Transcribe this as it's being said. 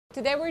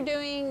Today we're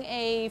doing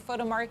a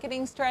photo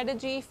marketing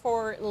strategy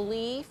for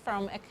Lee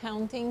from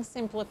Accounting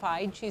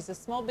Simplified. She's a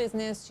small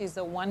business. She's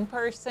a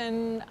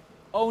one-person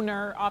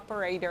owner,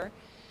 operator,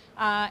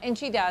 and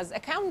she does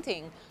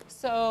accounting.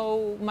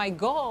 So my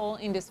goal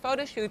in this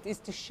photo shoot is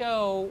to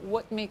show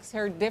what makes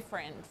her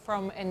different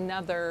from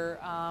another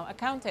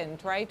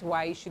accountant, right?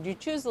 Why should you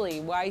choose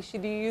Lee? Why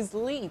should you use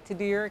Lee to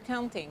do your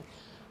accounting?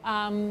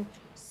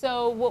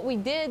 So what we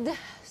did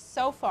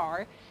so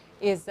far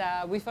is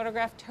we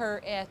photographed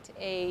her at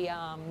a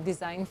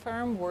design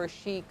firm where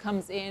she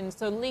comes in.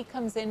 So Lee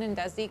comes in and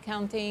does the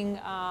accounting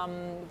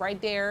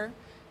right there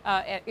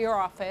at your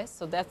office.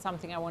 So that's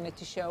something I wanted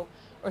to show.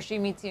 Or she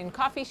meets you in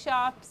coffee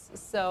shops.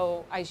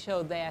 So I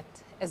show that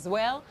as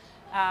well.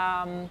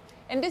 And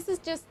this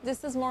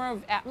is more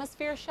of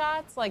atmosphere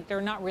shots. Like,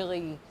 they're not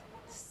really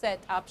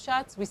set up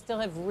shots. We still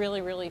have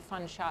really, really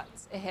fun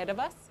shots ahead of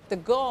us. The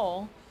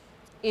goal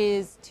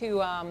is to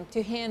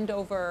hand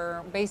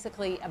over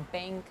basically a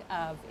bank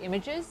of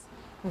images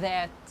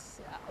that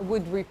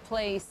would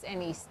replace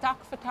any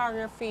stock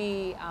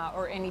photography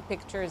or any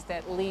pictures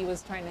that Lee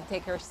was trying to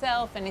take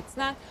herself. And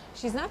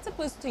she's not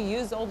supposed to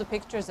use all the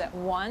pictures at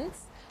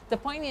once. The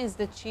point is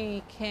that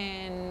she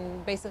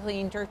can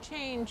basically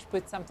interchange,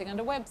 put something on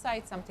the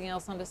website, something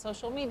else on the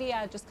social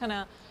media, just kind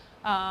of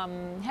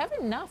have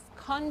enough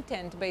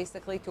content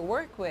basically to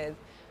work with.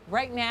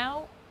 Right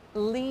now,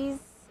 Lee's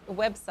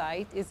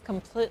website is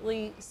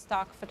completely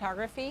stock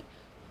photography,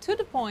 to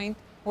the point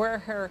where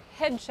her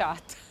headshot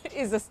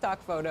is a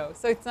stock photo.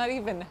 So it's not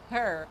even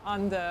her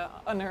on the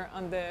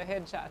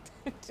headshot,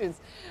 which is,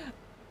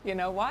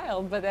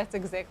 wild, but that's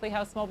exactly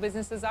how small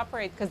businesses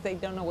operate because they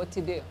don't know what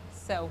to do.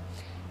 So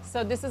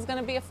this is going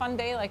to be a fun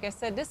day. Like I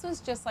said, this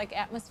was just like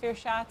atmosphere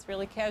shots,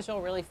 really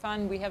casual, really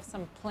fun. We have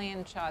some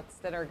planned shots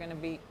that are going to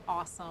be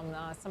awesome,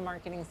 some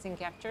marketing scene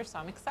capture, so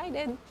I'm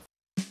excited.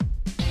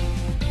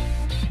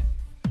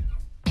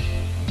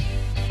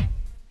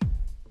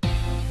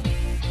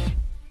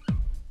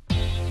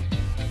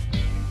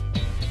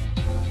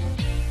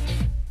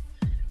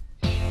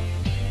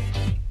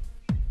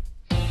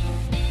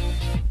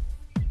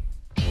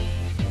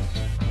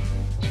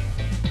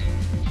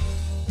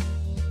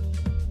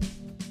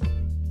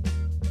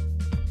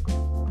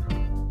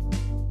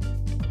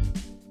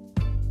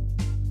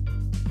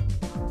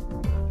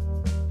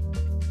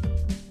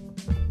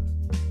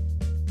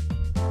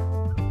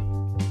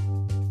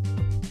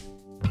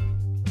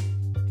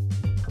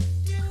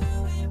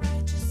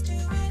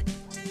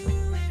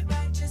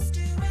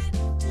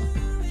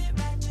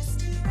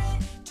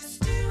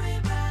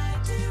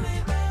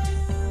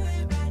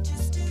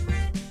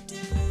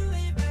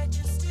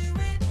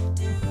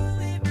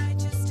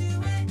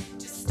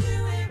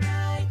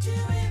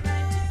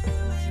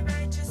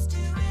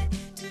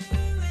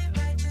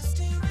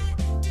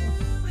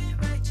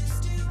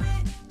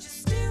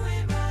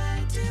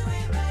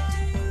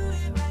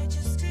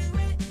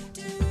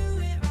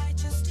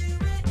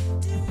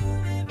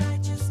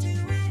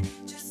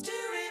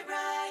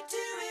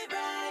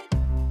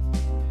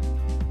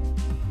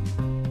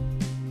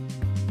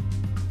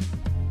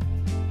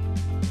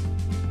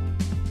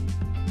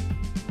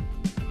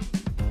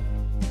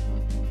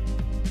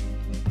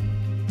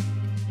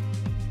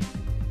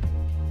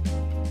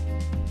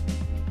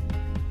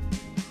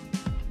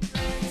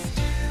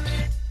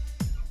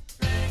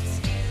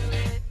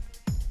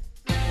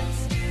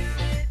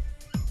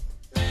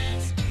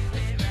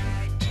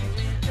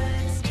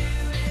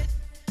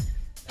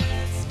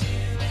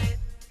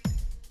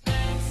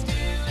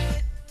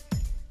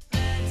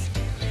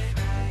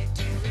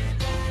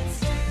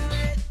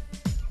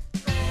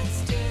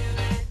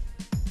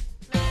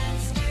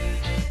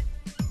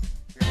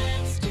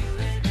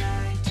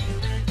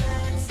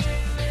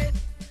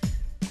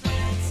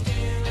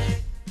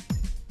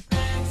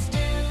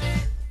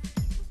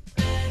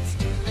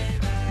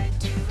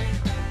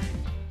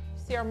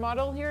 Our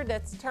model here,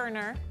 that's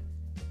Turner.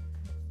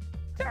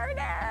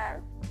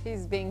 Turner!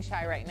 He's being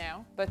shy right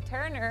now, but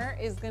Turner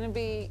is going to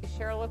be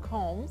Sherlock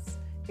Holmes.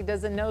 He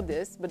doesn't know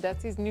this, but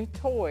that's his new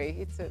toy.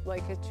 It's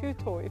like a chew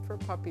toy for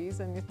puppies,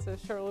 and it's a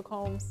Sherlock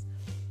Holmes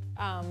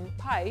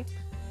pipe.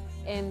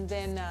 And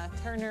then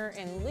Turner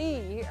and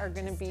Lee are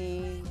going to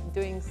be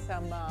doing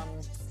some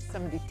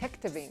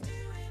detectiving.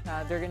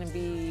 They're going to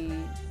be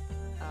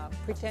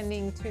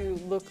pretending to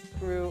look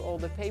through all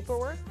the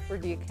paperwork for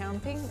the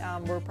accounting.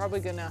 We're probably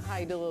going to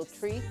hide a little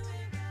treat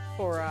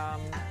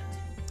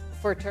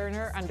for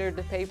Turner under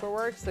the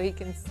paperwork so he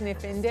can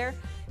sniff in there.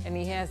 And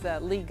he has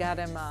Lee got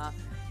him a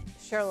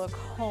Sherlock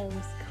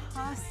Holmes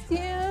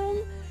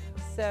costume.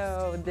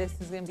 So this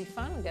is going to be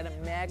fun. We got a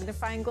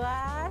magnifying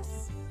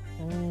glass.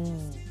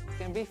 It's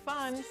going to be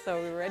fun. So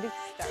we're ready to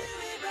start.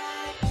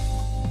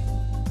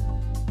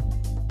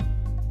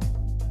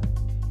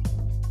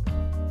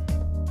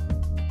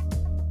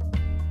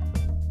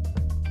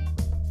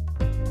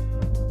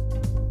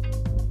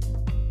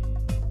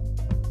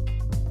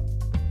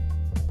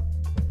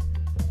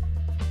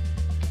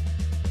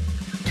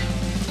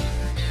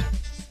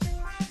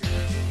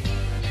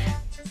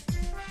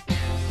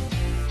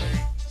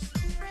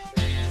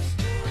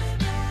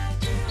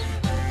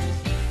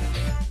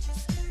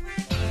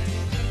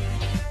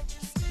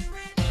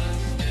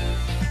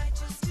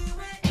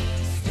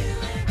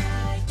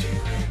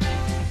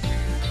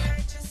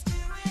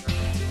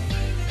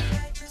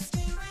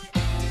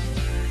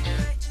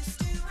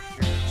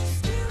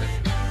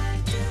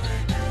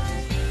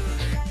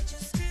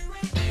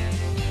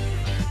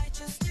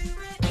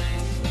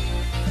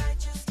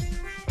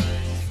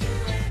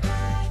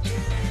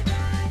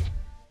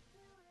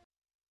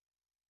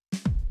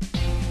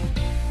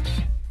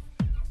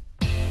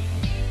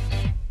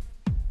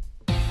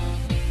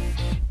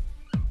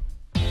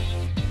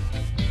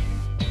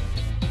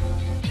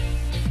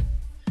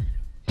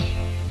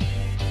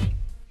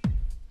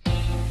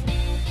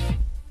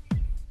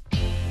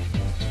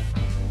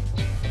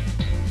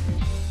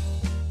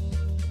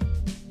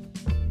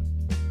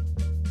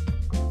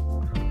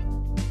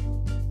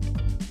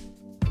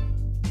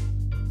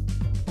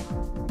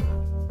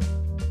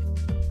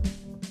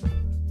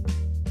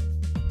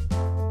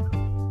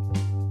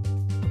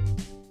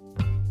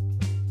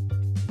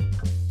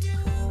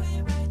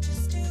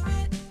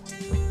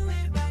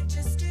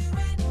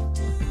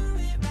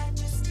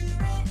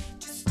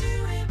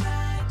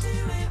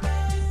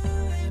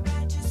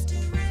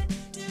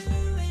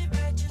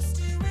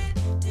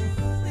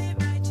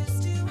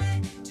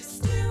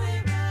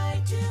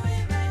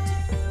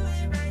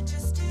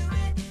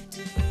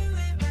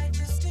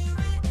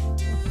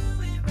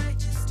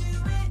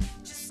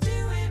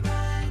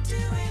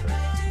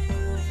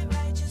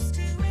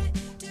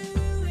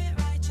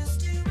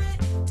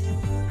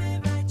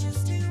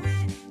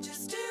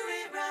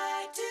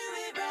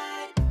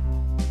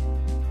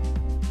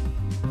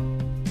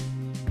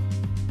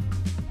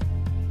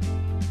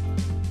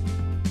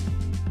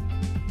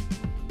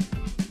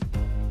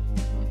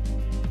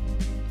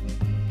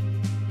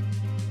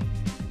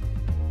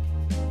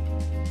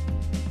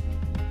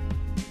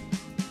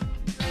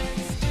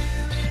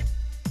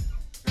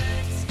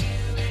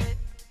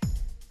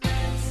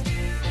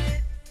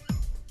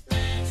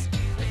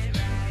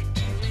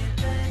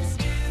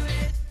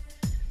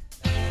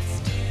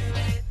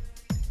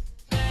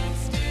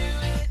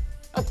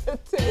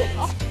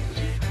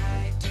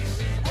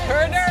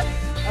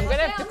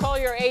 to call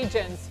your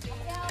agents.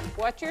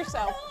 Watch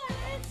yourself.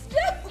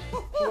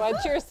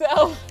 Watch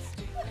yourself.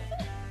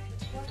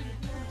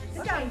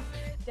 Okay,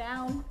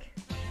 down.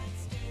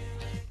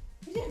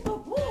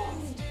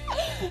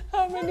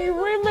 How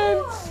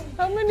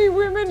many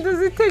women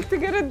does it take to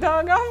get a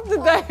dog off the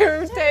dining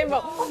room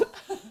table?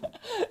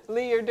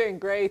 Lee, you're doing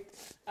great.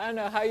 I don't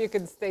know how you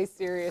can stay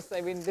serious.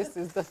 I mean, this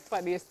is the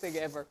funniest thing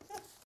ever.